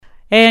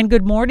And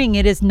good morning.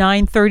 It is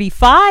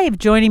 9:35.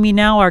 Joining me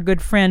now, our good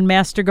friend,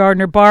 Master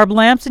Gardener Barb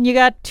Lamson. You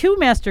got two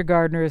Master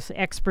Gardeners'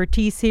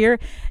 expertise here.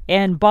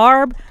 And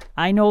Barb,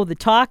 I know the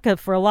talk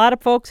for a lot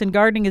of folks in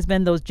gardening has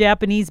been those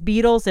Japanese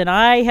beetles. And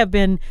I have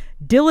been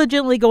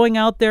diligently going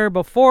out there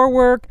before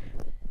work,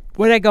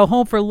 when I go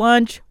home for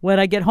lunch, when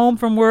I get home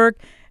from work,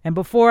 and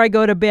before I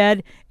go to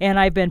bed. And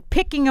I've been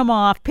picking them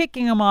off.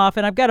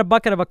 And I've got a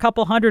bucket of a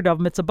couple hundred of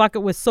them. It's a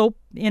bucket with soap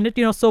in it,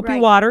 soapy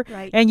water.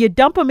 Right. And you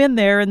dump them in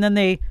there, and then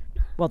they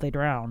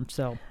drown.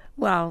 So,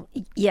 well,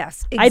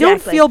 yes, exactly. I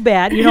don't feel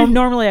bad.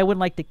 Normally I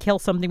wouldn't like to kill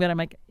something, but I'm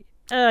like,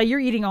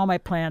 you're eating all my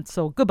plants,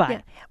 so goodbye.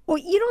 Yeah. Well,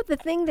 the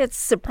thing that's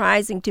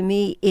surprising to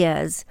me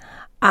is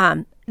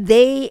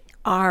they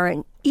are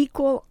an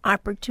equal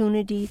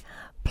opportunity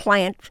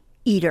plant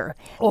eater.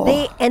 Oh.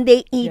 They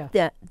eat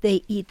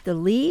the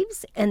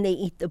leaves, and they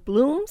eat the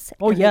blooms.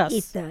 Oh, and yes. They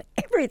eat the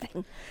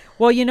everything.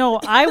 Well,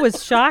 I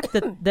was shocked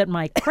that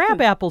my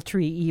crabapple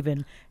tree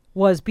even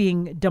was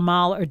being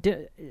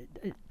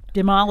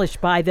demolished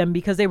by them,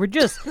 because they were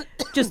just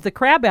the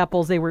crab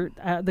apples. They were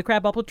the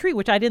crabapple tree,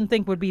 which I didn't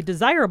think would be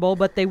desirable,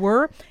 but they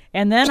were.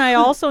 And then I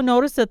also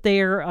noticed that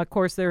they're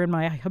in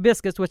my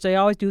hibiscus, which they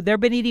always do. They've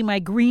been eating my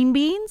green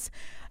beans,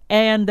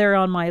 and they're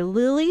on my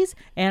lilies,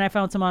 and I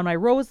found some on my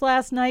rose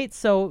last night.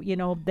 So,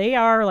 they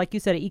are, like you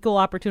said, an equal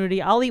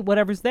opportunity. I'll eat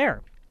whatever's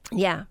there.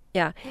 Yeah.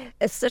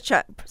 It's such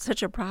a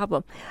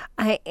problem.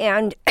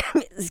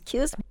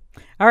 Excuse me.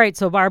 All right,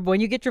 so Barb, when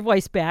you get your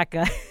voice back,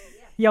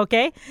 you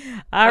okay?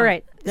 All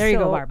right, there you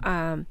go,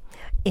 Barb.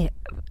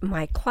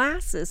 My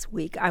class this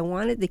week, I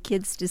wanted the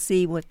kids to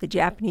see what the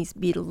Japanese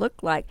beetle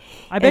looked like.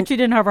 I bet you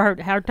didn't have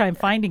a hard time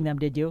finding them,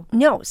 did you?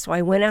 No, so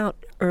I went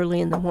out early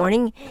in the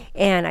morning,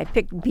 and I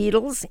picked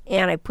beetles,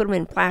 and I put them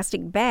in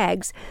plastic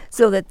bags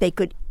so that they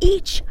could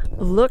each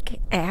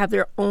have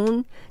their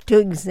own to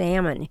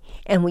examine.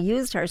 And we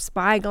used our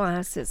spy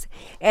glasses,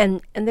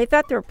 and they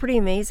thought they were pretty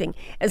amazing.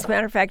 As a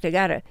matter of fact,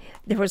 there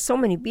were so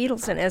many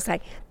beetles, and as I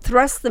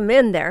thrust them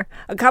in there,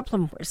 a couple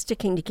of them were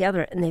sticking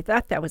together, and they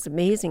thought that was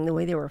amazing, the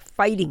way they were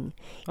fighting.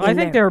 Well, I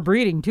think they were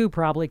breeding too,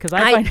 probably, because you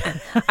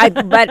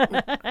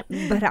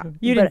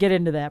didn't get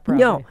into that,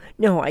 probably.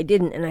 No, I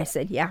didn't, and I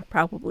said, yeah,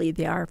 probably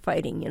they are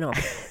fighting,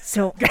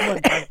 So.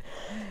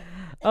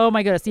 Oh,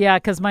 my goodness. Yeah,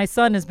 because my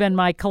son has been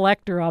my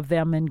collector of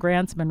them, and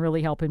Grant's been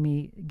really helping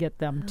me get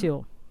them,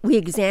 too. We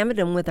examined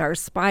them with our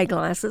spy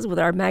glasses, with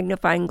our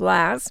magnifying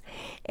glass.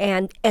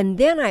 And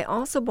then I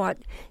also bought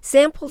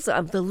samples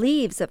of the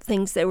leaves of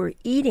things they were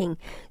eating.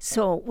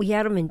 So we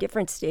had them in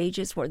different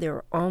stages where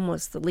the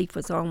leaf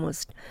was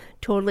almost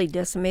totally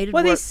decimated.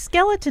 Well, they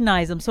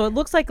skeletonize them, so it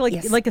looks like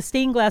a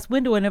stained glass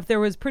window, and if there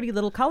was pretty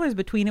little colors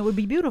between, it would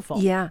be beautiful.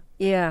 Yeah.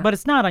 But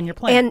it's not on your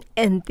plant.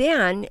 And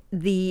then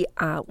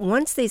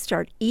once they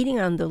start eating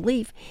on the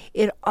leaf,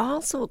 it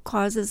also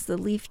causes the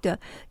leaf to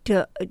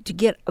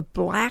get a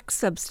black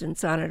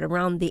substance on it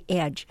around the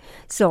edge.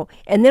 So,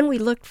 and then we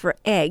looked for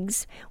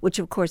eggs, which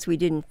of course we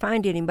didn't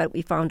find any, but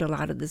we found a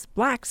lot of this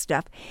black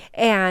stuff.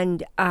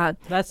 And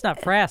that's not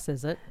frass,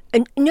 is it?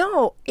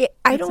 No,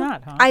 I don't.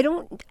 Not, huh? I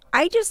don't.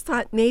 I just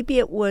thought maybe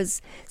it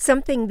was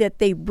something that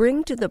they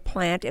bring to the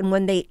plant, and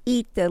when they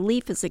eat, the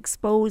leaf is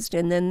exposed,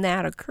 and then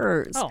that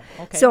occurs. Oh,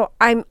 okay. So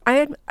I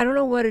don't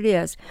know what it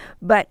is,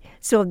 but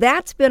so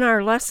that's been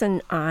our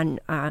lesson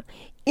on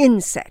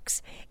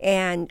insects,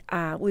 and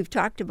we've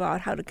talked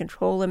about how to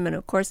control them, and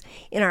of course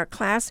in our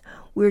class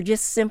we're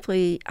just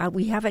simply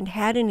we haven't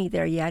had any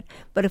there yet,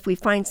 but if we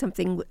find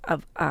something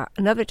of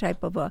another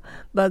type of a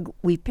bug,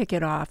 we pick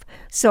it off.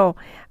 So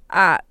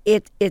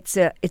it's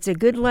a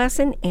good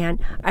lesson. And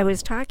I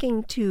was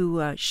talking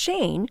to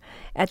Shane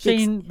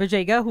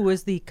Bajega, who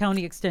is the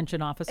county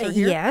extension officer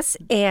here. Yes,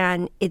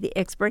 and the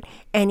expert,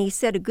 and he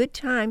said a good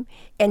time,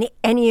 and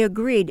he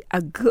agreed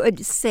a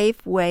good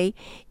safe way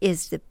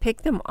is to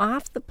pick them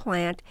off the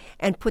plant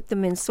and put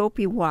them in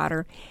soapy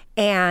water,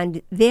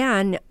 and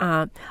then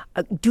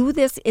do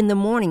this in the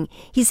morning.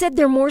 He said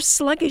they're more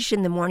sluggish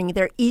in the morning.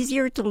 They're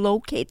easier to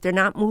locate. They're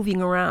not moving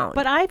around.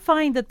 But I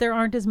find that there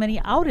aren't as many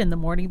out in the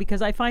morning,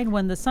 because I find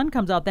when the sun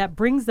comes out, that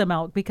brings them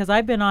out, because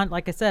I've been on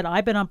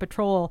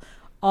patrol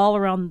all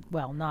around,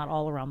 well, not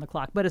all around the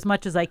clock, but as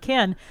much as I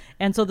can.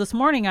 And so this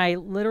morning I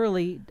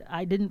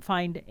didn't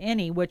find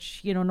any,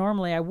 which,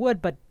 normally I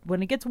would, but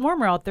when it gets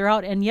warmer out, they're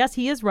out. And yes,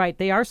 he is right.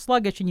 They are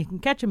sluggish, and you can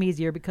catch them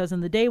easier, because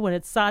in the day when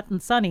it's hot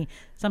and sunny,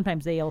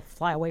 sometimes they'll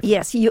fly away from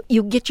Yes, you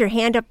get your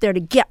hand up there to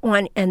get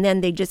one, and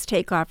then they just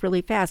take off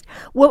really fast.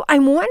 Well,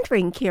 I'm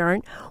wondering,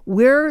 Karen,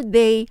 where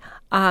they,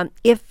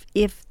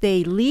 if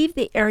they leave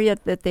the area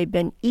that they've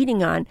been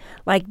eating on,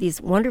 like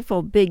these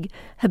wonderful big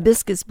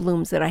hibiscus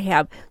blooms that I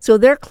have, so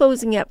they're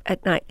closing up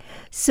at night.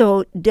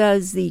 So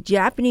does the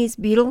Japanese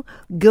beetle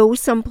go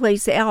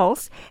someplace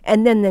else,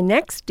 and then the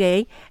next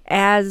day,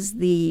 as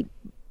the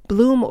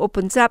bloom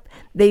opens up,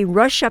 they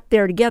rush up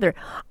there together?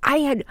 I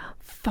had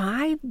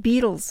 5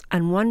 beetles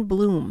on one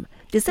bloom.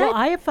 Well,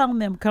 I have found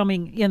them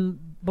coming in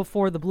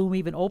before the bloom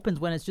even opens,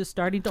 when it's just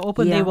starting to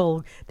open, Yeah.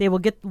 they will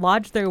get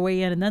lodge their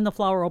way in, and then the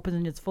flower opens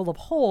and it's full of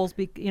holes,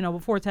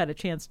 before it's had a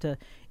chance to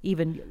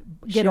even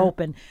get Sure.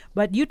 open.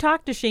 But you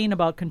talked to Shane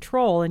about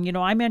control, and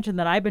I mentioned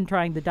that I've been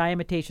trying the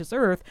diatomaceous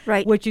earth,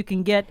 Right. which you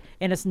can get,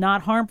 and it's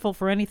not harmful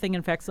for anything.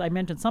 In fact, I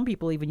mentioned some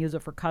people even use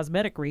it for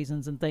cosmetic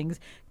reasons and things,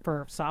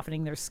 for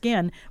softening their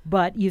skin.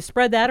 But you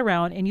spread that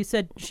around, and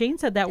Shane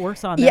said that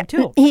works on them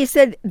too. He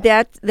said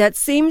that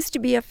seems to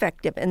be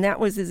effective, and that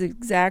was his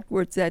exact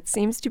words. That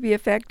seems to be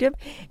effective,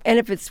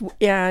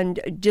 and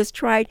just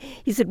tried.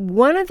 He said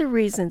one of the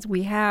reasons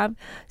we have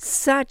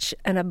such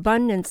an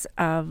abundance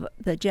of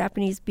the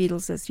Japanese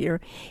beetles this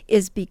year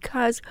is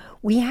because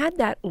we had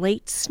that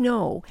late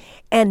snow,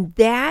 and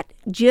that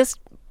just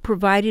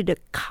provided a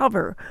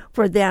cover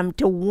for them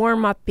to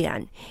warm up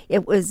in.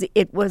 It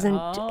wasn't.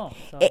 Oh,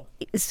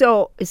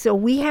 So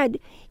we had.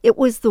 It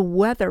was the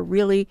weather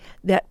really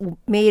that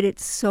made it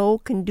so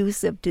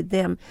conducive to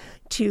them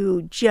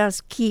to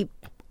just keep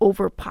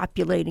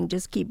overpopulating,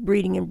 just keep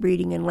breeding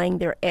and laying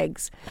their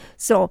eggs.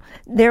 So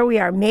there we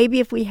are. Maybe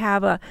if we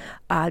have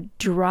a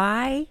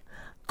dry,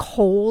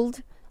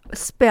 cold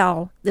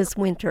spell this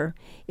winter,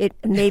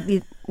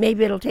 maybe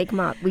it'll take them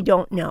out. We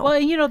don't know.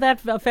 Well,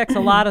 that affects a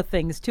lot of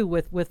things too,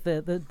 with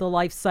the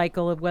life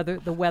cycle of whether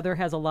the weather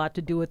has a lot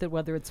to do with it,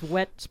 whether it's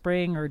wet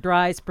spring or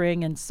dry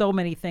spring, and so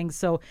many things.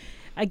 So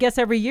I guess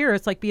every year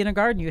it's like being a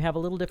garden. You have a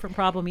little different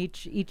problem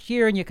each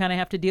year, and you kind of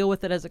have to deal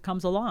with it as it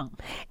comes along.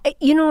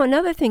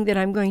 Another thing that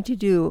I'm going to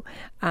do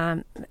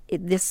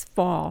this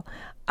fall,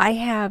 I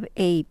have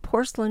a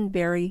porcelain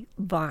berry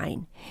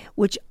vine,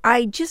 which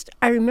I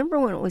remember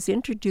when it was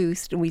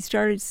introduced and we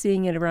started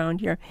seeing it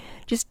around here,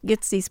 just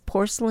gets these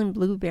porcelain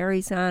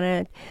blueberries on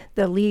it.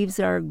 The leaves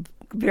are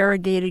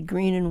variegated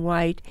green and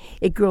white.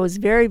 It grows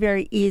very,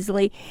 very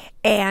easily.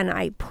 And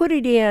I put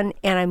it in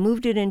and I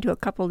moved it into a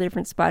couple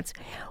different spots.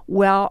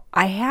 Well,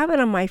 I have it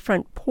on my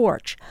front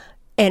porch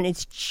and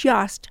it's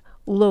just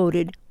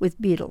loaded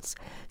with beetles.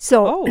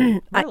 So,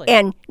 really?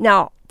 And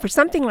now for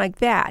something like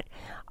that,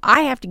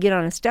 I have to get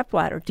on a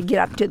stepladder to get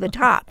up to the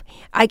top.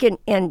 I can,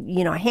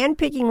 hand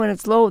picking when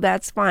it's low,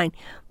 that's fine.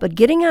 But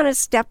getting on a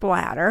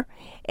stepladder,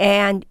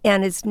 and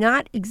it's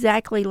not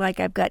exactly like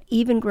I've got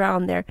even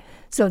ground there.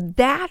 So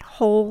that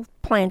whole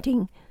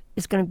planting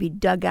is going to be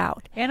dug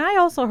out. And I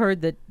also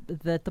heard that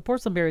the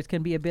porcelain berries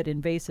can be a bit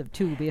invasive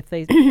too,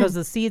 because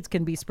the seeds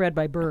can be spread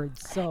by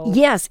birds. So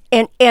yes,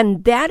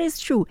 and that is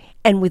true.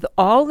 And with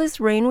all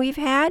this rain we've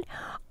had,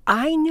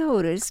 I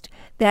noticed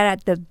that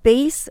at the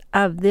base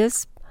of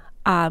this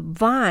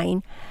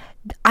vine,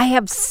 I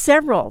have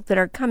several that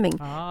are coming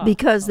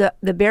because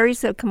the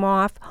berries have come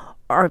off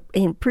or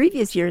in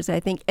previous years, I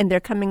think, and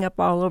they're coming up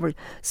all over.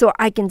 So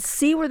I can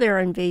see where they're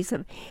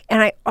invasive.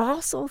 And I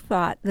also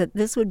thought that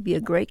this would be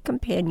a great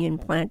companion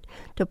plant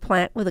to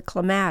plant with a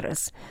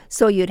clematis.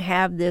 So you'd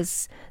have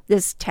this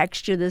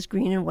texture, this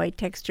green and white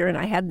texture, and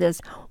I had this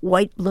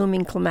white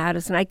blooming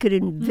clematis, and I could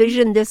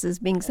envision this as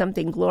being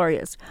something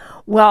glorious.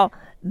 Well,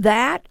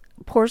 that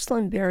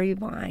porcelain berry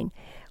vine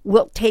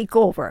will take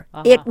over.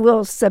 It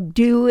will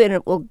subdue and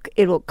it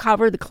will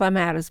cover the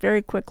clematis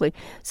very quickly.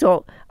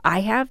 So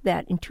I have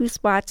that in two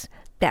spots.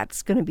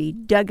 That's going to be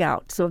dug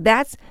out. So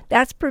that's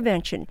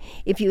prevention.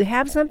 If you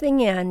have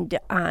something and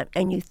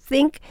you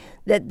think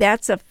that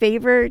that's a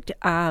favorite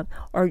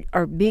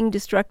or being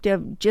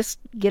destructive, just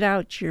get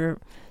out your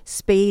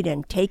spade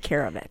and take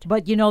care of it.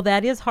 But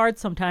that is hard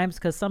sometimes,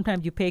 because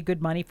sometimes you pay good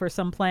money for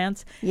some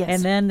plants, Yes.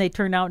 and then they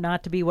turn out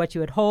not to be what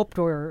you had hoped,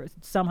 or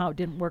somehow it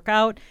didn't work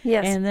out.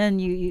 Yes. And then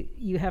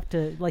you have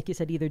to, like you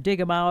said, either dig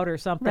them out or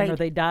something, or Right.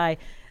 they die.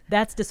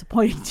 That's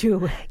disappointing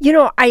too.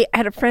 I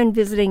had a friend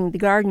visiting the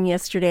garden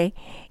yesterday,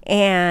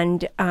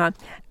 and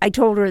I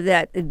told her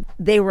that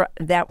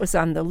that was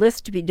on the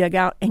list to be dug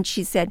out, and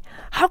she said,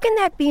 "How can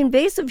that be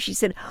invasive?" She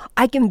said,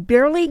 "I can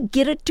barely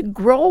get it to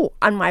grow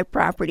on my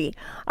property."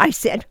 I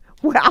said,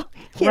 "Well,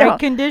 Right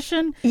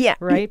condition, yeah,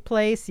 right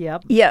place,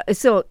 yep." yeah."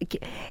 So,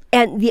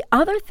 and the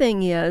other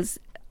thing is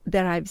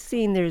that I've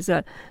seen, there's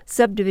a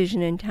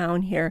subdivision in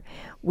town here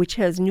which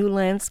has new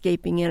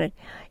landscaping in it.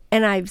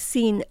 And I've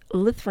seen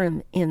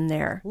lithium in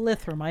there.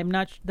 Lithium. I'm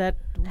not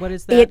what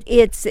is that?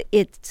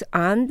 It's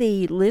on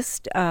the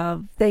list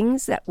of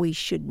things that we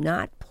should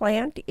not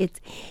plant.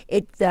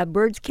 The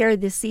birds carry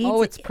the seeds.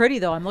 Oh, it's pretty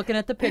though. I'm looking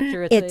at the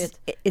picture.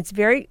 It's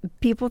very.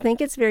 People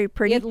think it's very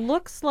pretty. It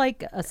looks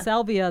like a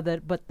salvia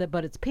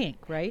but it's pink,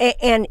 right?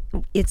 And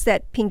it's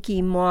that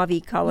pinky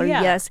mauvey color.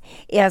 Yeah.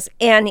 Yes,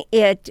 and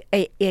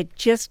it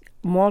just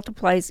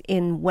multiplies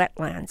in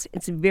wetlands.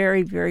 It's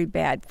very, very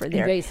bad for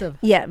their invasive.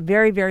 Yeah,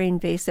 very, very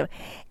invasive.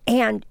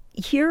 And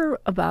here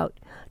about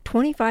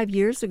 25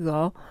 years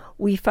ago,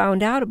 we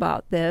found out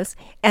about this,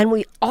 and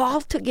we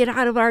all took it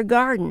out of our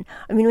garden.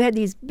 I mean, we had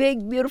these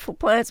big, beautiful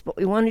plants, but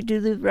we wanted to do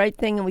the right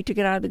thing, and we took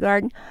it out of the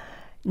garden.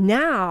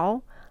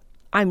 Now,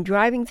 I'm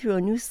driving through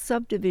a new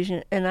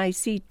subdivision, and I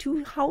see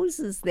two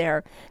houses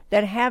there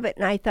that have it,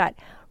 and I thought,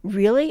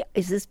 really?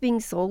 Is this being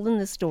sold in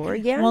the store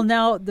again? Well,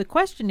 now the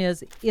question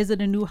is it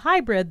a new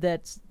hybrid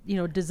that's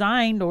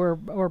designed or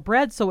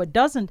bred so it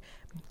doesn't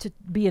to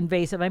be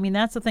invasive. I mean,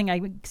 that's the thing.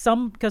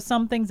 Because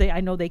some things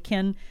I know they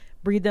can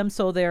breed them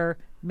so they're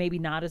maybe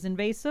not as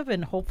invasive,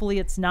 and hopefully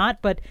it's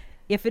not. But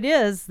if it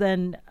is,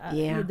 then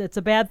that's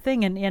a bad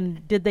thing.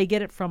 And did they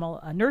get it from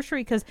a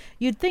nursery? Because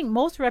you'd think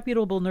most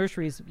reputable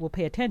nurseries will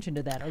pay attention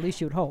to that, or at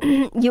least you'd hope.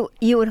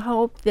 You would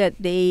hope that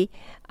they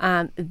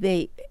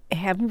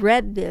have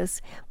read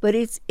this, but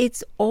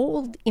it's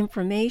old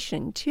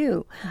information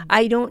too.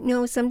 I don't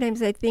know.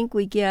 Sometimes I think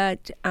we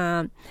get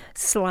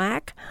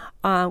slack.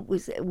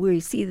 We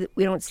see that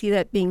we don't see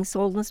that being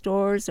sold in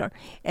stores,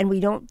 and we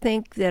don't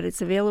think that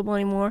it's available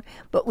anymore.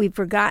 But we've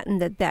forgotten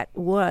that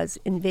was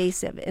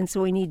invasive, and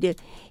so we need to.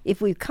 If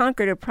we've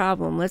conquered a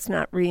problem, let's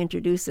not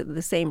reintroduce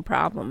the same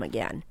problem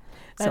again.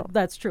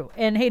 That's true.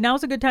 And hey,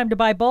 now's a good time to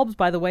buy bulbs,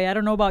 by the way. I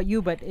don't know about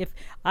you, but if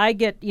I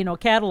get,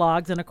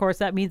 catalogs, and of course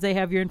that means they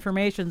have your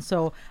information.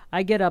 So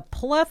I get a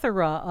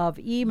plethora of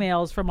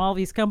emails from all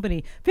these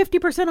companies.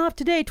 50% off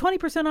today,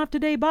 20% off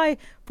today, buy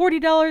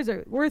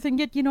 $40 worth and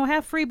get,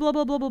 half free, blah,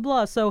 blah, blah, blah,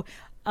 blah. So,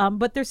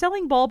 but they're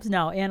selling bulbs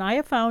now. And I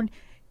have found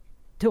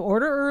to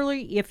order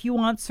early if you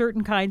want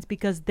certain kinds,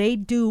 because they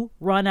do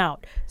run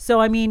out.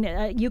 So, I mean,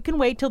 you can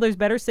wait till there's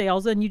better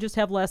sales and you just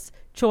have less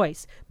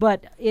choice.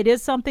 But it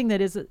is something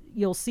that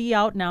you'll see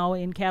out now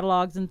in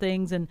catalogs and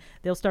things, and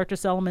they'll start to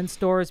sell them in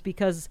stores,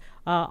 because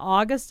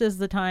August is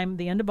the time,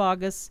 the end of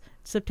August,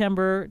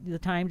 September, the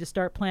time to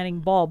start planting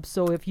bulbs.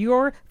 So if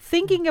you're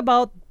thinking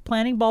about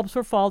planting bulbs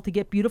for fall to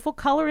get beautiful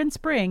color in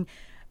spring,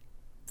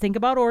 think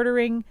about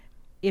ordering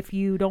if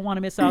you don't want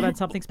to miss out on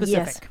something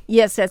specific.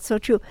 Yes, that's so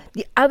true.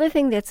 The other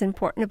thing that's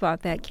important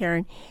about that,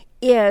 Karen,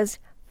 is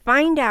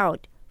find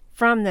out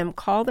from them,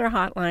 call their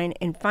hotline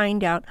and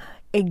find out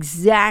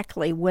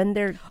exactly when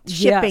they're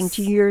shipping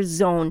to your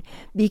zone.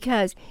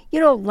 Because,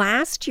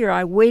 last year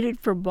I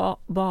waited for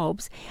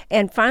bulbs,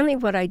 and finally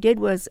what I did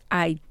was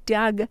I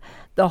dug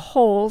the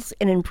holes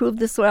and improved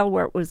the soil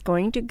where it was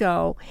going to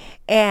go,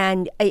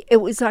 and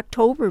it was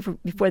October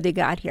before they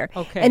got here.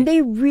 Okay. And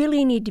they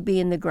really need to be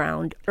in the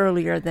ground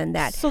earlier than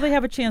that. So they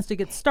have a chance to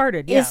get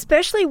started,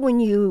 especially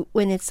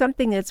when it's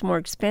something that's more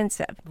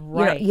expensive.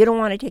 Right. You don't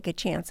want to take a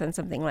chance on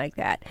something like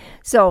that.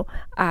 So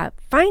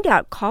find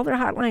out, call their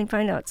hotline,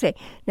 find out, say,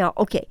 now,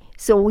 okay,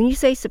 so when you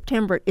say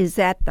September, is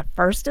that the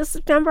 1st of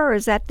September or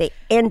is that the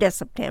end of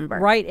September?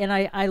 Right, and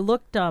I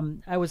looked,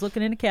 I was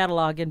looking in a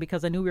catalog, and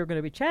because I knew we were going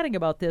to be chatting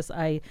about this,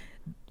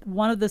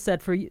 one of the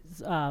said for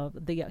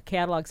the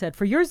catalog said,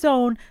 for your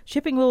zone,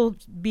 shipping will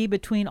be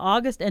between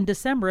August and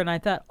December. And I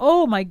thought,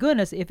 oh my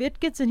goodness, if it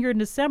gets in here in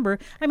December,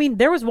 I mean,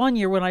 there was one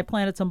year when I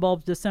planted some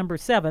bulbs December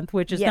 7th,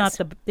 which is not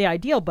the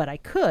ideal, but I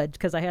could,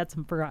 because I had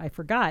some, I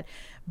forgot.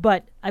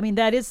 But I mean,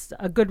 that is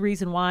a good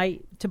reason why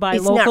to buy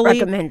it's locally. It's not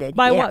recommended.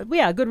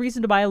 A good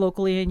reason to buy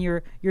locally in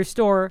your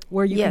store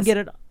where you can get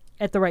it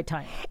at the right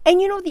time. And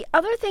the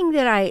other thing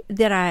that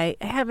I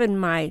have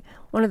in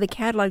one of the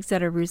catalogs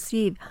that I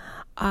received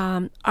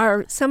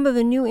are some of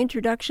the new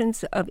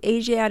introductions of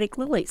Asiatic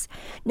lilies.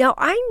 Now,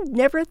 I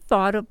never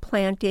thought of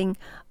planting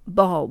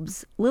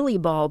lily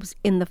bulbs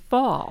in the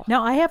fall.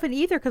 Now, I haven't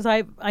either, because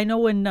I know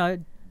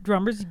when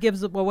Drummers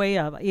gives away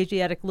a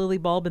Asiatic lily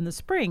bulb in the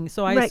spring,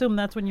 so I assume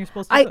that's when you're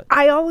supposed to do it.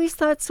 I always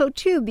thought so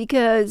too,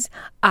 because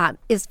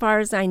as far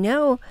as I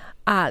know,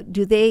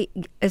 do they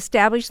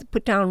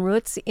put down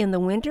roots in the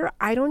winter?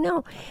 I don't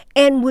know.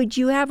 And would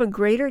you have a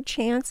greater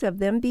chance of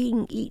them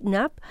being eaten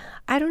up?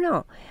 I don't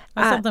know.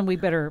 That's something we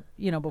better,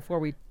 before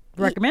we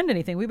recommend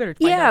anything, we better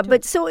find out too.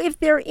 But so if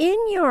they're in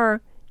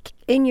your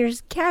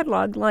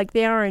catalog like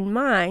they are in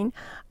mine,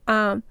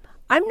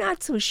 I'm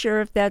not so sure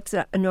if that's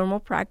a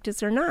normal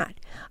practice or not.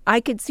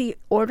 I could see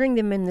ordering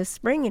them in the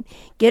spring and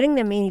getting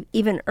them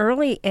even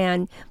early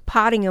and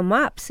potting them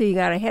up so you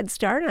got a head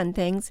start on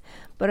things,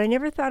 but I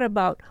never thought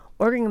about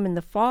ordering them in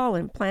the fall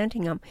and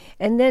planting them.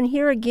 And then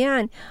here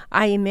again,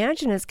 I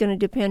imagine it's going to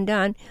depend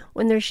on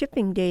when their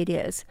shipping date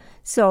is.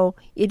 So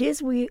it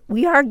is,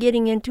 we are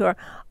getting into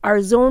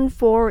our zone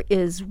 4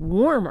 is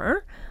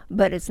warmer,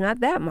 but it's not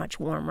that much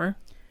warmer.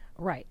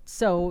 Right.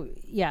 So,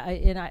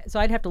 so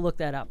I'd have to look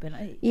that up.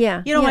 And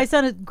my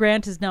son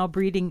Grant is now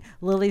breeding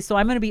lilies, so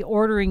I'm going to be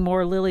ordering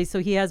more lilies so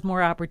he has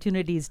more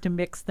opportunities to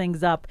mix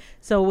things up.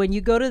 So when you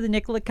go to the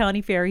Nicollet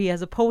County Fair, he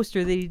has a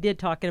poster that he did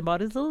talking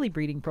about his lily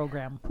breeding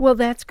program. Well,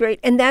 that's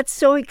great. And that's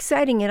so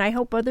exciting, and I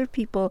hope other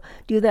people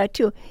do that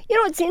too.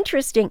 It's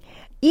interesting.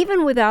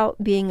 Even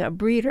without being a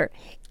breeder,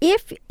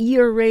 if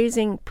you're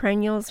raising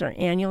perennials or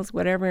annuals,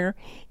 whatever,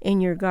 in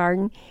your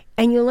garden,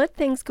 and you let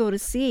things go to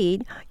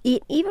seed,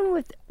 even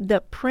with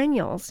the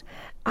perennials,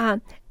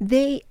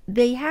 they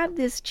have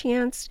this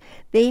chance,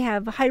 they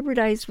have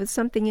hybridized with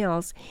something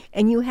else,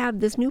 and you have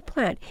this new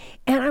plant.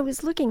 And I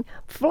was looking,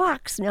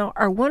 phlox now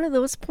are one of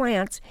those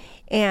plants,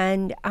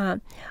 and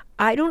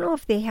I don't know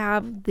if they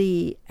have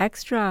the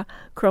extra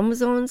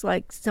chromosomes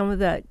like some of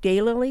the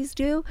daylilies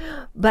do,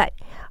 but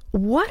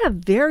what a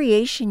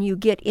variation you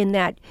get in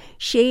that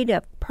shade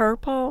of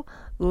purple,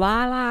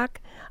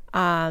 lilac,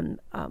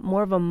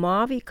 more of a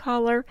mauve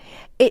color.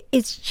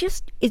 It's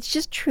just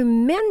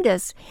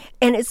tremendous,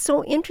 and it's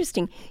so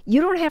interesting.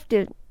 You don't have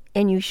to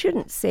and you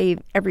shouldn't save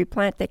every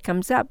plant that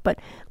comes up, but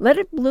let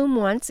it bloom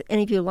once, and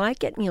if you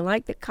like it and you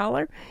like the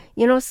color,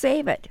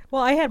 save it.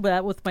 Well, I had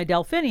that with my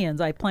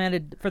delphiniums. I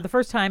planted for the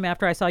first time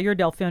after I saw your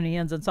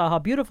delphiniums and saw how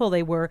beautiful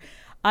they were.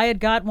 I had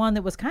got one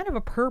that was kind of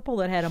a purple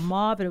that had a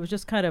mauve, and it was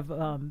just kind of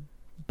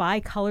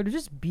bicolored. It was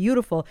just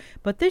beautiful.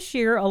 But this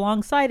year,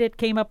 alongside it,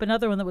 came up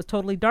another one that was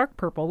totally dark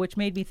purple, which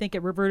made me think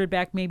it reverted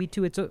back maybe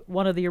to its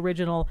one of the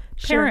original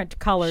parent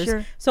colors.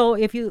 Sure. So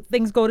if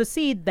things go to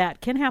seed, that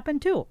can happen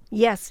too.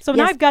 Yes. So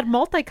now I've got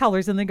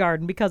multicolors in the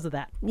garden because of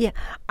that. Yeah,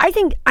 I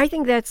think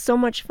that's so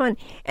much fun,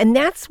 and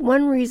that's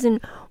one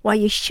reason why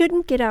you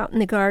shouldn't get out in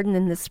the garden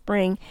in the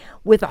spring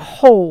with a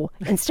hoe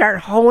and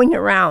start hoeing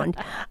around.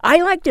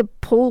 I like to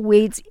pull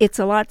weeds. It's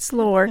a lot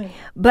slower,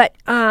 but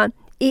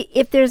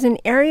if there's an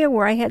area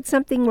where I had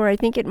something where I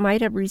think it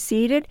might have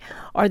receded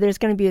or there's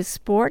going to be a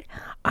sport,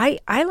 I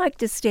like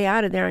to stay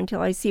out of there until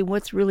I see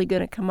what's really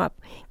going to come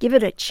up. Give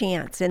it a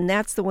chance, and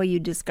that's the way you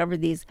discover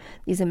these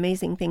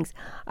amazing things.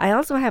 I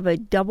also have a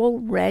double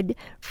red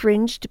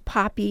fringed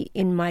poppy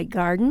in my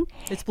garden.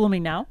 It's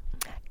blooming now?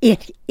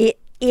 It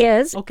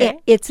is. Okay.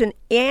 It's an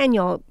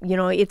annual,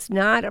 it's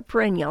not a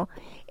perennial,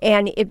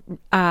 and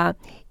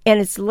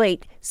it's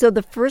late. So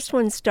the first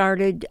one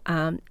started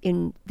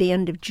in the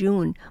end of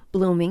June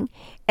blooming,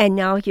 and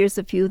now here's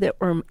a few that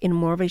were in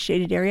more of a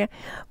shaded area.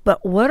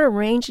 But what a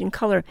range in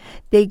color.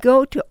 They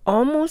go to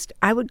almost,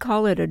 I would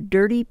call it a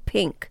dirty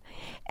pink,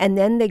 and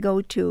then they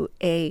go to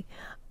a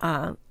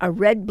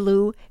red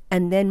blue,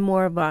 and then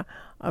more of a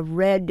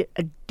red,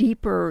 a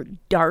deeper,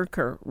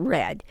 darker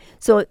red.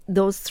 So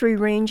those three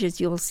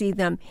ranges, you'll see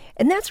them,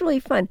 and that's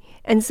really fun.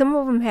 And some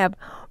of them have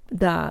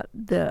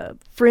the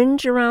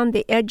fringe around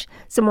the edge.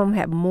 Some of them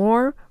have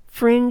more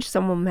fringe.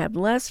 Some of them have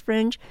less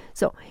fringe.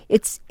 So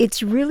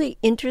it's really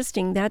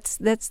interesting. That's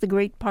the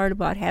great part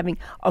about having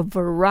a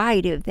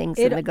variety of things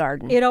in the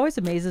garden. It always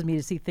amazes me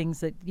to see things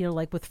that,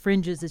 like with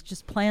fringes, it's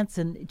just plants,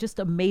 and it just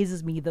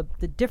amazes me the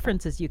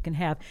differences you can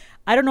have.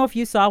 I don't know if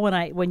you saw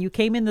when you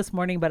came in this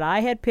morning, but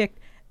I had picked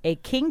a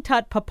king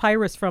tut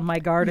papyrus from my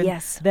garden.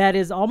 Yes. That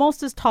is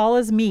almost as tall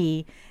as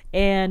me,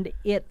 and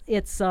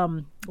it's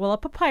a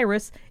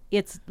papyrus.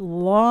 It's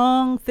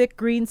long, thick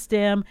green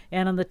stem,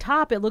 and on the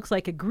top it looks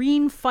like a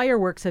green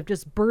fireworks have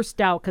just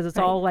burst out because it's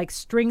all like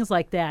strings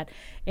like that.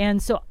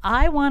 And so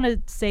I want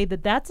to say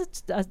that that's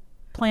a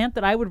plant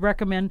that I would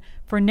recommend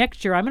for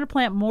next year. I'm going to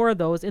plant more of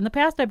those. In the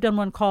past, I've done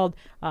one called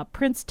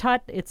Prince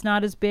Tut. It's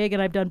not as big,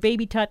 and I've done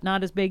Baby Tut,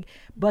 not as big.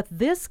 But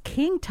this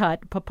King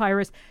Tut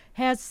papyrus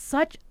has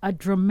such a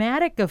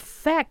dramatic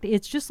effect.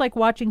 It's just like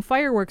watching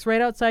fireworks right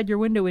outside your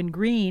window in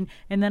green,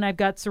 and then I've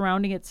got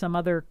surrounding it some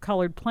other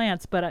colored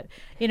plants. But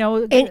And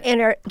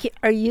are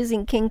you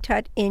using King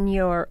Tut in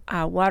your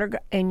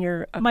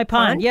my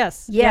pond?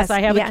 Yes, I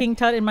have a King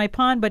Tut in my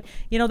pond, but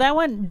that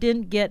one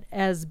didn't get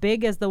as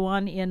big as the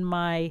one in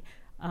my.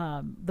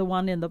 The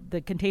one in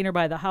the container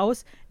by the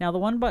house. Now, the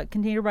one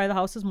container by the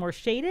house is more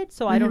shaded,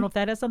 so I don't know if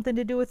that has something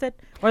to do with it,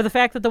 or the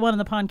fact that the one in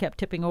the pond kept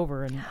tipping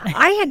over. And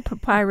I had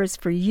papyrus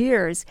for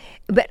years,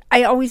 but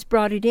I always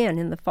brought it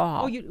in the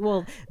fall.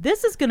 Well,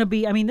 this is going to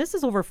be, this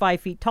is over 5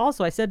 feet tall,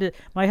 so I said to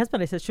my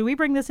husband, should we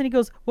bring this? And he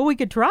goes, well, we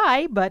could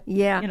try, but,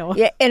 Yeah,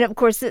 and of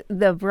course,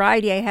 the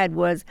variety I had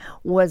was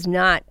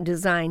not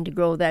designed to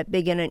grow that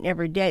big, and it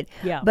never did.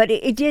 Yeah. But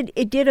it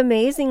did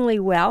amazingly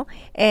well,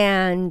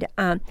 and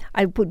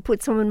I would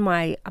put some in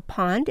my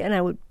pond, and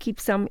I would keep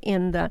some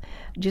in a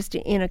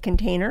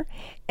container,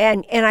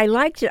 and I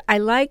liked it. I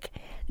like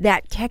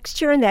that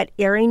texture and that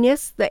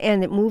airiness,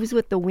 and it moves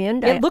with the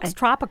wind. It looks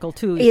tropical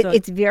too.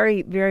 It's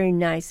very, very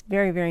nice,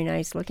 very, very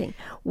nice looking.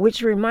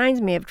 Which reminds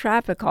me of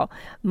tropical.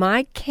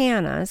 My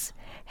cannas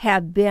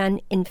have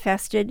been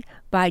infested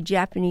by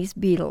Japanese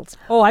beetles.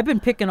 Oh, I've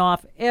been picking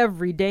off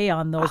every day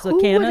on those Who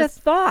cannas. would have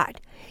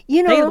thought?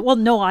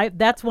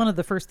 That's one of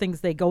the first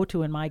things they go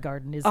to in my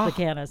garden is the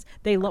cannas.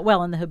 They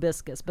and the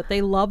hibiscus, but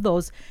they love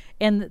those,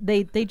 and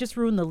they just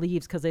ruin the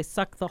leaves because they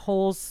suck the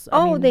holes.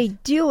 They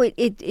do it.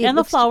 And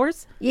the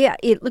flowers. Yeah,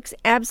 it looks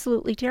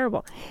absolutely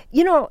terrible.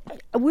 We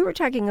were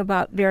talking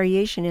about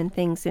variation in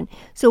things, and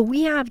so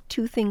we have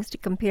two things to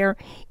compare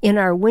in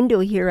our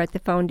window here at the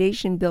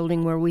foundation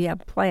building where we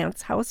have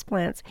plants, house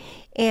plants,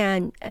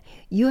 and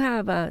you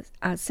have a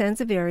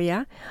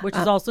sansevieria, which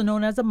is also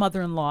known as a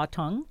mother-in-law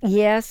tongue.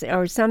 Yes,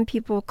 or some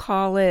people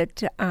call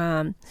it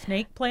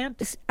snake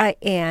plant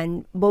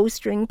and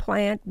bowstring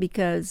plant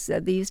because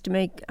they used to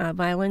make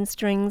violin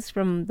strings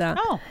from the.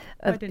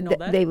 I didn't know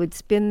that. They would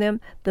spin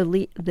them,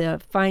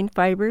 the fine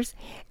fibers,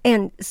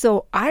 and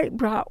so I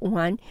brought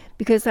one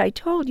because I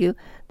told you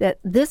that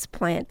this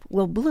plant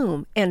will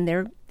bloom, and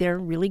they're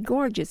really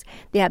gorgeous.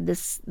 They have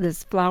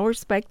this flower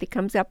spike that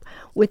comes up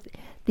with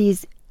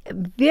these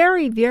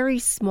very, very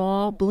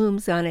small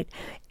blooms on it,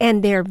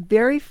 and they're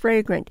very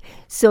fragrant.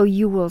 So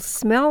you will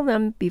smell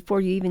them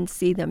before you even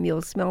see them.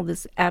 You'll smell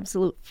this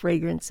absolute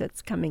fragrance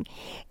that's coming.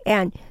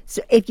 And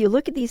so if you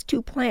look at these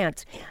two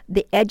plants,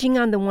 the edging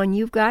on the one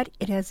you've got,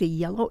 it has a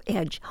yellow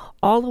edge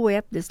all the way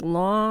up this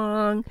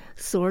long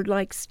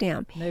sword-like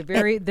stem.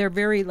 They're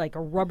very like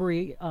a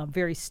rubbery,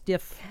 very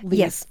stiff leaf.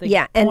 Yes, They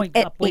yeah, point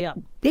up, way up.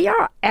 They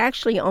are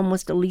actually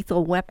almost a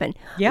lethal weapon.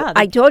 Yeah,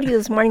 I told you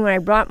this morning when I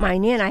brought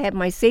mine in, I had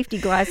my safety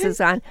glasses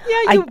on.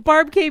 Yeah,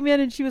 Barb came in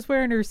and she was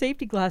wearing her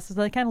safety glasses.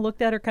 I kind of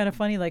looked at her kind of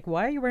funny, like,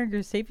 why are you wearing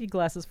your safety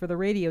glasses for the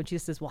radio? And she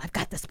says, well, I've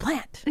got this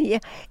plant. Yeah,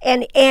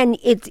 and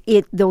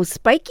it's those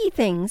spiky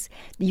things,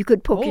 you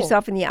could poke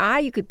yourself in the eye,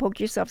 you could poke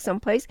yourself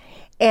someplace,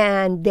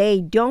 and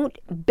they don't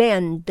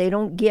bend, they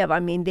don't give. I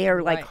mean,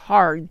 they're like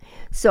hard.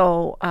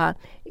 So,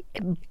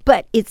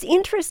 but it's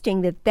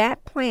interesting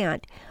that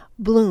plant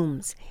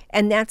blooms,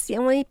 and that's the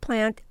only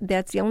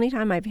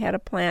time I've had a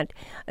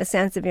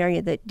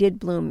sansevieria that did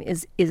bloom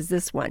is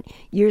this one.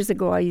 Years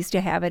ago I used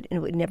to have it and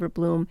it would never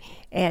bloom,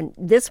 and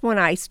this one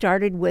I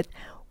started with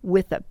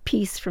a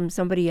piece from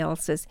somebody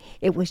else's.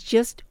 It was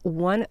just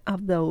one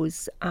of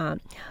those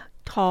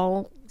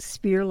tall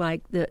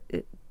spear-like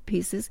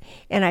pieces,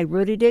 and I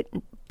rooted it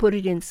and put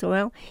it in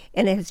soil,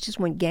 and it has just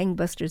went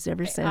gangbusters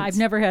ever since. I've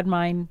never had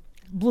mine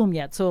bloom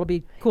yet, so it'll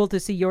be cool to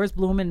see yours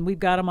bloom, and we've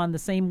got them on the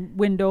same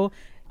window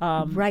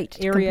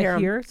area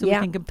here, so we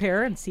can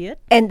compare and see it.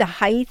 And the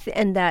height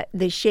and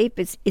the shape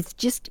it's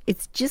just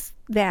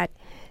that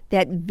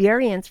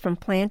variance from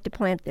plant to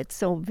plant that's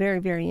so very,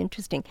 very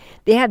interesting.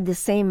 They have the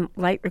same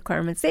light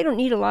requirements. They don't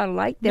need a lot of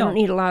light. They don't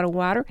need a lot of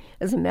water.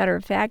 As a matter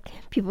of fact,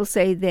 people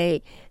say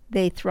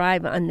they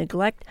thrive on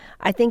neglect.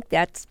 I think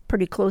that's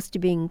pretty close to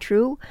being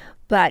true.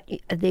 But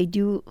they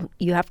do.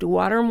 You have to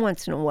water them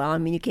once in a while. I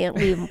mean, you can't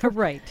leave them.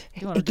 Right.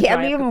 You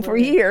can't leave them for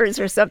years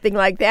or something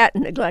like that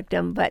and neglect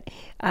them. But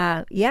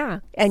and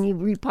you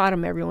repot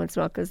them every once in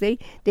a while because they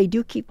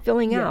do keep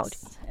filling out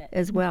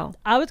as well.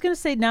 I was going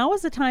to say now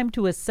is the time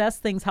to assess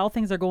things, how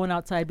things are going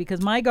outside, because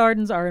my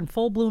gardens are in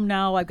full bloom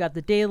now. I've got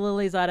the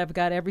daylilies out. I've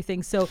got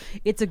everything. So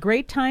it's a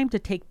great time to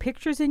take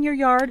pictures in your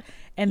yard,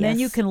 and then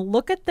you can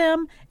look at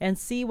them and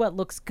see what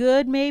looks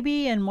good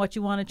maybe and what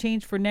you want to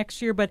change for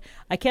next year. But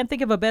I can't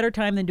think of a better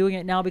time than doing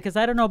it now, because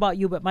I don't know about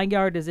you, but my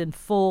yard is in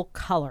full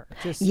color.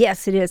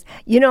 Yes, it is.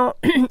 You know,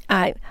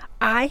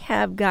 I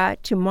have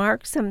got to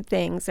mark some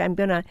things. I'm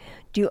going to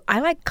I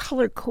like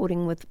color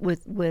coding with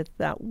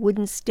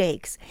wooden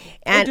stakes.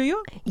 And, do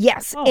you?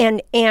 Yes. Oh.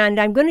 And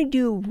I'm going to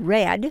do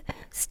red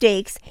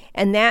stakes,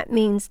 and that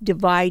means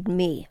divide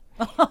me.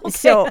 Okay.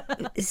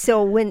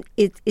 So when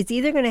it's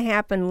either going to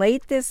happen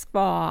late this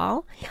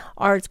fall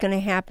or it's going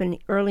to happen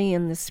early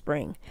in the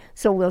spring.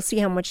 So we'll see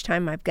how much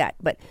time I've got.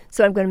 But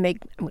so I'm going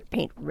to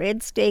paint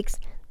red stakes,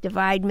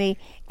 divide me,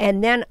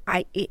 and then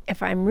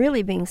if I'm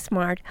really being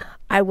smart,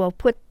 I will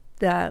put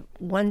the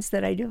ones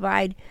that I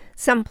divide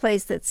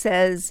someplace that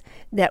says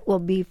that will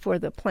be for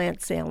the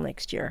plant sale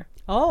next year.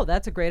 Oh,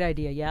 that's a great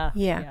idea. Yeah.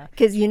 Yeah.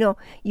 Because,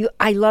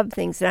 I love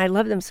things, and I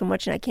love them so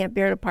much, and I can't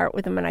bear to part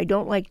with them, and I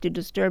don't like to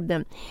disturb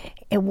them.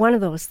 And one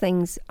of those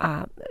things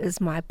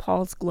is my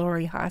Paul's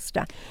Glory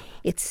hosta.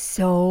 It's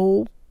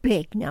so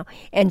big now,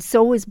 and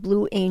so is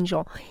Blue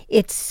Angel.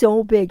 It's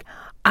so big.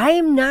 I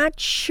am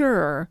not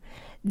sure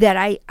that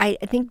I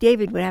think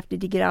David would have to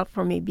dig it out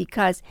for me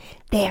because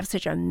they have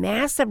such a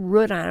massive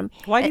root on them.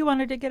 Why do you want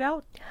to dig it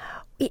out?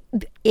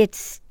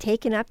 It's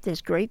taken up this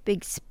great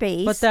big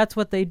space. But that's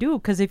what they do,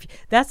 because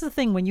that's the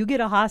thing, when you get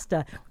a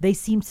hosta, they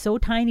seem so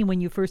tiny when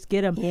you first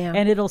get them,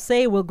 and it'll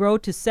say will grow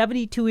to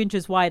 72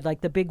 inches wide,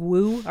 like the big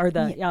woo or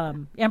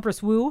the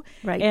Empress woo.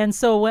 Right. And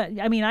so,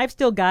 I've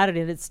still got it,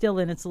 and it's still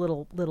in its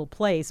little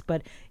place.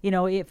 But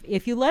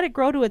if you let it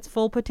grow to its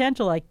full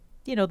potential, like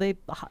the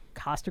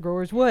hosta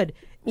growers would,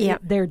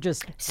 they're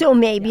just so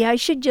maybe I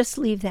should just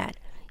leave that.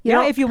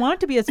 If you want it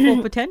to be its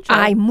full potential.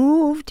 I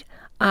moved.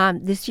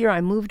 This year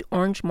I moved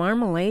orange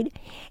marmalade,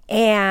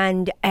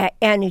 and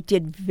it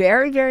did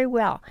very, very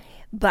well.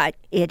 But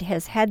it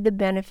has had the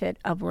benefit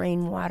of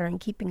rainwater and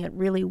keeping it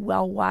really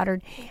well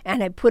watered.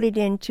 And I put it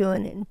into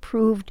an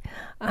improved,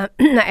 I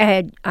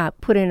had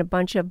put in a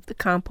bunch of the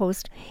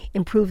compost,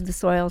 improved the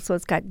soil so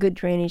it's got good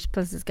drainage,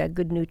 plus it's got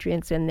good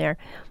nutrients in there.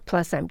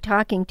 Plus I'm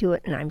talking to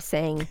it and I'm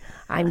saying,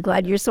 I'm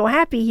glad you're so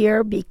happy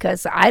here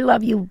because I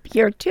love you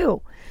here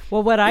too.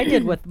 Well, what I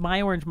did with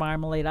my orange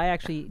marmalade, I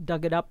actually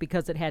dug it up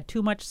because it had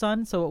too much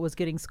sun, so it was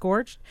getting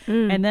scorched.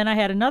 And then I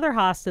had another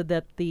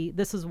hosta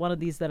this is one of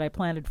these that I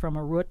planted from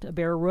a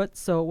bare root,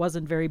 so it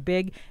wasn't very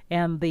big,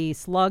 and the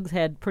slugs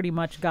had pretty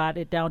much got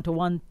it down to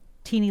one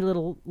teeny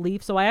little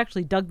leaf. So I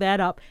actually dug that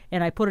up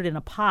and I put it in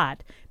a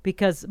pot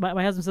because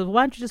my husband said, well,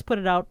 why don't you just put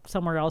it out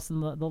somewhere else in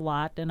the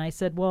lot? And I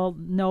said, well,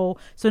 no.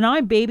 So now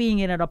I'm babying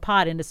it in a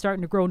pot and it's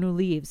starting to grow new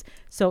leaves.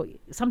 So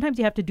sometimes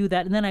you have to do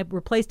that. And then I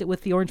replaced it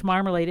with the orange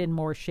marmalade in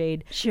more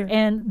shade. Sure.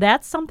 And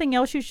that's something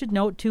else you should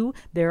note too.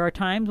 There are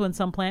times when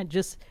some plant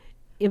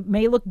it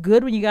may look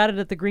good when you got it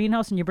at the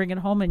greenhouse and you bring it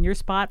home in your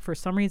spot. For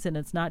some reason,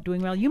 it's not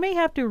doing well. You may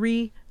have to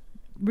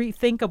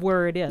rethink of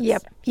where it is.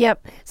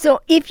 Yep.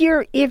 So if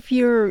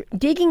you're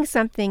digging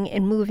something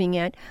and moving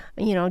it,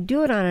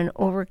 do it on an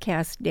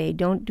overcast day.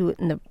 Don't do it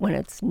when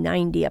it's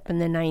 90 up in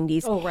the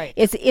 90s. Oh, right.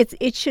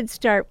 It should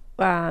start.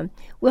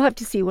 We'll have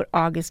to see what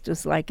August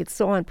is like. It's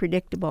so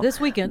unpredictable. This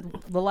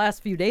weekend, the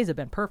last few days have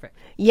been perfect.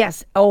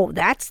 Yes. Oh,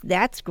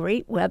 that's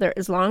great weather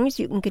as long as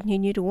you can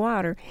continue to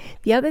water.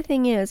 The other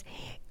thing is,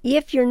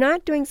 if you're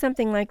not doing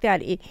something like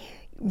that,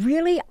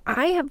 really,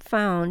 I have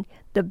found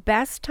the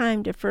best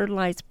time to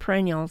fertilize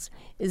perennials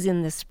is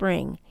in the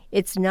spring.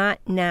 It's not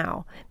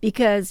now,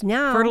 because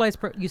now... Fertilize,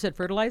 you said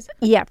fertilize?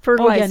 Yeah,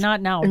 fertilize. Oh, yeah,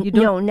 not now. You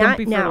don't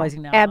be now.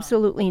 fertilizing now.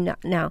 Absolutely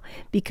not now,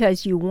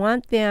 because you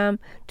want them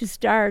to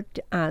start,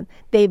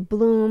 they've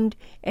bloomed,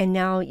 and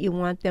now you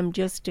want them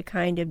just to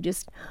kind of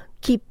just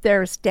keep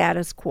their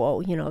status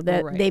quo,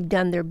 that right. They've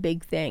done their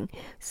big thing.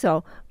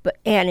 So,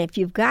 and if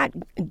you've got,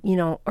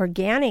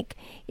 organic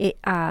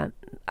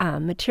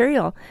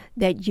material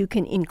that you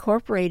can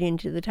incorporate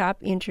into the top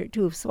inch or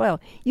two of soil,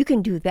 you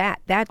can do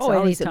that. That's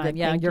always anytime. A good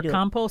yeah, thing your to do.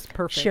 compost,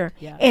 perfect. Sure.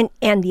 Yeah.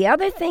 And the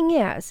other thing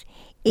is,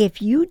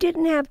 if you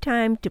didn't have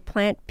time to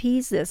plant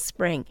peas this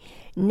spring,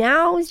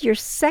 now is your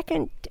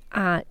second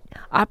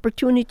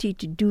opportunity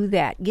to do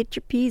that. Get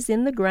your peas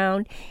in the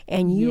ground,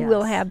 and you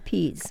will have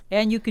peas.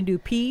 And you can do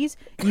peas,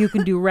 you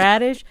can do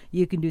radish,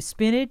 you can do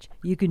spinach,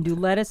 you can do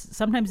lettuce.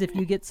 Sometimes if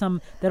you get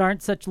some that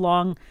aren't such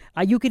long,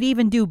 you could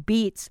even do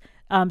beets.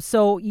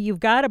 So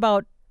you've got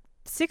about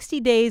 60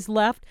 days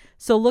left.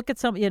 So look at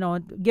some,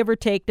 give or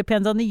take,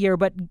 depends on the year.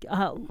 But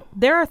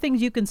there are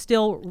things you can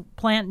still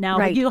plant now.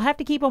 Right. But you'll have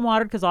to keep them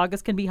watered because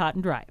August can be hot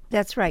and dry.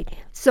 That's right.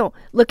 So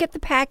look at the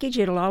package.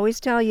 It'll always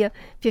tell you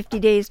 50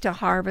 days to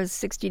harvest,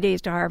 60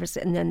 days to harvest,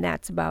 and then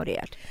that's about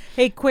it.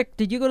 Hey, quick,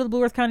 did you go to the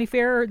Blue Earth County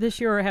Fair this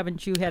year, or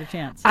haven't you had a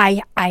chance?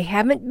 I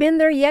haven't been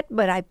there yet,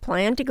 but I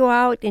plan to go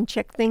out and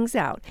check things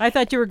out. I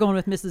thought you were going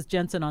with Mrs.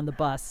 Jensen on the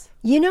bus.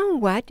 You know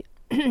what?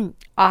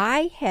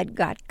 I had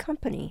got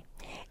company.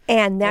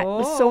 And that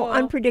was so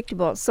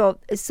unpredictable. So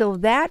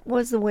that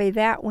was the way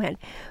that went.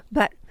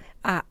 But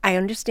I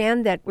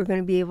understand that we're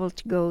going to be able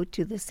to go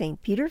to the St.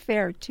 Peter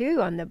Fair,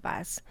 too, on the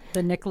bus.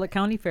 The Nicollet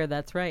County Fair,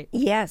 that's right.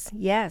 Yes,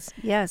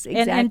 exactly.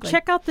 And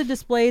check out the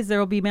displays. There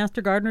will be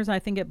Master Gardeners, I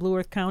think, at Blue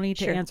Earth County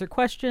to Sure. answer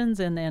questions.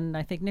 And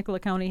I think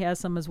Nicollet County has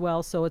some as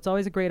well. So it's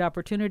always a great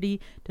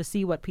opportunity to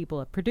see what people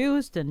have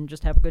produced and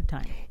just have a good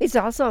time. It's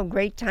also a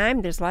great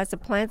time. There's lots of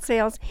plant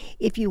sales.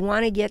 If you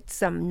want to get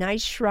some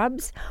nice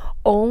shrubs,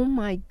 oh,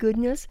 my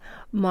goodness,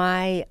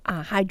 my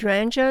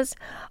hydrangeas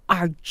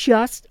are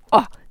just...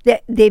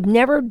 they've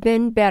never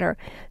been better.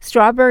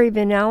 Strawberry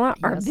vanilla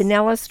or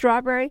vanilla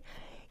strawberry,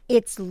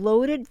 it's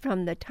loaded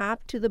from the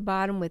top to the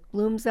bottom with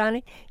blooms on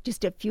it.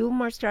 Just a few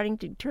more starting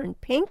to turn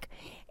pink,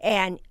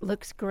 and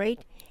looks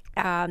great.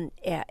 And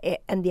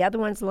the other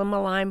ones,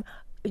 lima lime,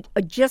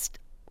 just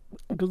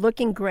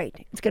looking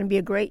great. It's going to be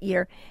a great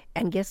year.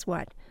 And guess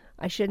what?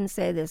 I shouldn't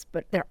say this,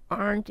 but there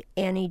aren't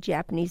any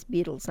Japanese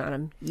beetles on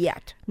them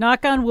yet.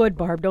 Knock on wood,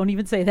 Barb. Don't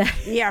even say that.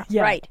 Yeah,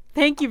 right.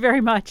 Thank you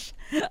very much.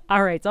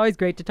 All right. It's always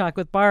great to talk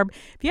with Barb.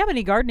 If you have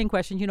any gardening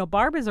questions,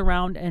 Barb is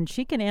around and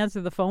she can answer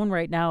the phone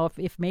right now.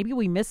 If maybe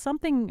we missed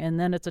something and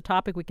then it's a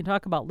topic we can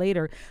talk about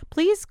later,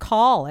 please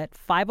call at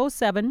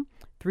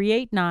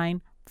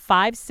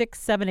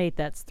 507-389-5678.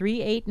 That's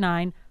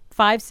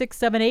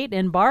 389-5678.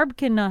 And Barb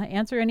can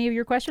answer any of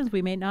your questions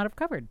we may not have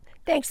covered.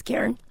 Thanks,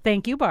 Karen.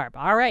 Thank you, Barb.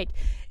 All right.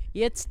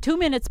 It's 2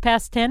 minutes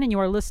past 10, and you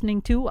are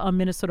listening to A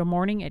Minnesota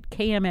Morning at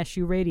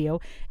KMSU Radio,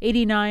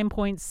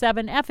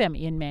 89.7 FM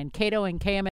in Mankato and KMSU.